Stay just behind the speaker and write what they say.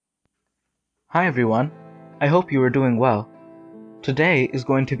Hi everyone, I hope you are doing well. Today is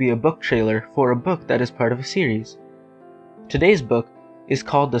going to be a book trailer for a book that is part of a series. Today's book is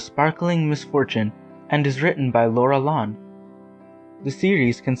called The Sparkling Misfortune and is written by Laura Lawn. The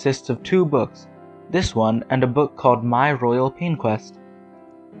series consists of 2 books, this one and a book called My Royal Pain Quest.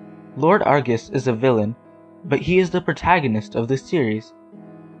 Lord Argus is a villain, but he is the protagonist of this series.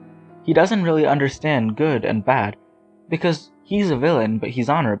 He doesn't really understand good and bad, because he's a villain but he's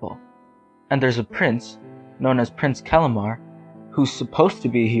honorable. And there's a prince, known as Prince Kellamar, who's supposed to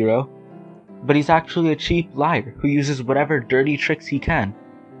be a hero, but he's actually a cheap liar who uses whatever dirty tricks he can.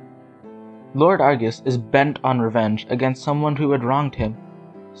 Lord Argus is bent on revenge against someone who had wronged him,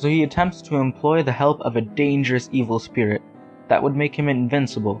 so he attempts to employ the help of a dangerous evil spirit that would make him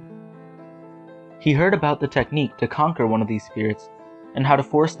invincible. He heard about the technique to conquer one of these spirits and how to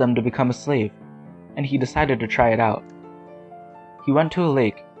force them to become a slave, and he decided to try it out. He went to a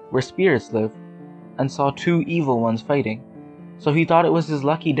lake where spirits live, and saw 2 evil ones fighting, so he thought it was his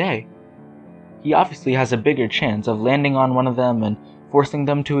lucky day. He obviously has a bigger chance of landing on one of them and forcing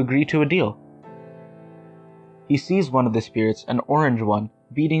them to agree to a deal. He sees one of the spirits, an orange one,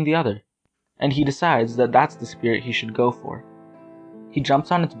 beating the other, and he decides that that's the spirit he should go for. He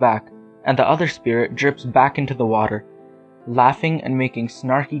jumps on its back, and the other spirit drips back into the water, laughing and making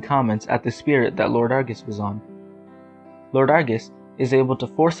snarky comments at the spirit that Lord Argus was on. Lord Argus is able to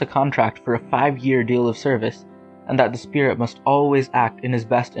force a contract for a 5-year deal of service, and that the spirit must always act in his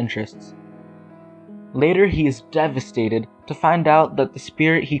best interests. Later he is devastated to find out that the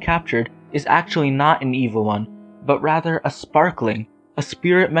spirit he captured is actually not an evil one, but rather a sparkling, a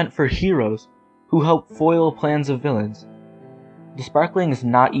spirit meant for heroes who help foil plans of villains. The sparkling is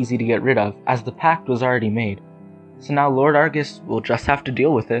not easy to get rid of, as the pact was already made, so now Lord Argus will just have to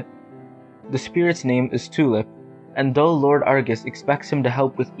deal with it. The spirit's name is Tulip, and though Lord Argus expects him to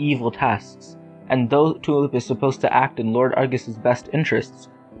help with evil tasks, and though Tulip is supposed to act in Lord Argus's best interests,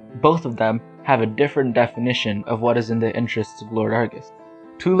 both of them have a different definition of what is in the interests of Lord Argus.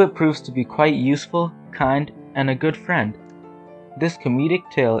 Tulip proves to be quite useful, kind, and a good friend. This comedic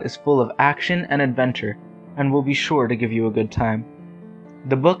tale is full of action and adventure, and will be sure to give you a good time.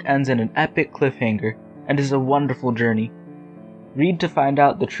 The book ends in an epic cliffhanger, and is a wonderful journey. Read to find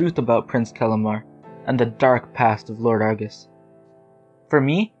out the truth about Prince Kellamar, and the dark past of Lord Argus. For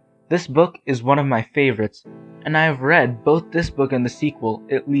me, this book is one of my favorites, and I have read both this book and the sequel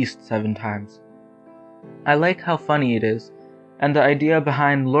at least 7 times. I like how funny it is, and the idea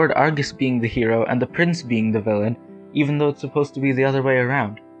behind Lord Argus being the hero and the prince being the villain, even though it's supposed to be the other way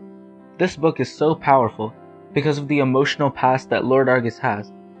around. This book is so powerful because of the emotional past that Lord Argus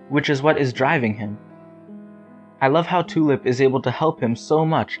has, which is what is driving him. I love how Tulip is able to help him so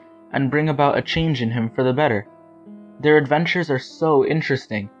much and bring about a change in him for the better. Their adventures are so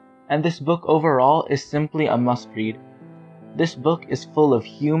interesting, and this book overall is simply a must-read. This book is full of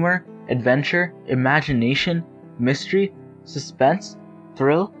humor, adventure, imagination, mystery, suspense,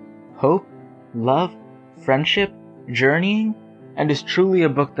 thrill, hope, love, friendship, journeying, and is truly a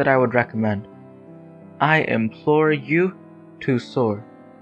book that I would recommend. I implore you to soar.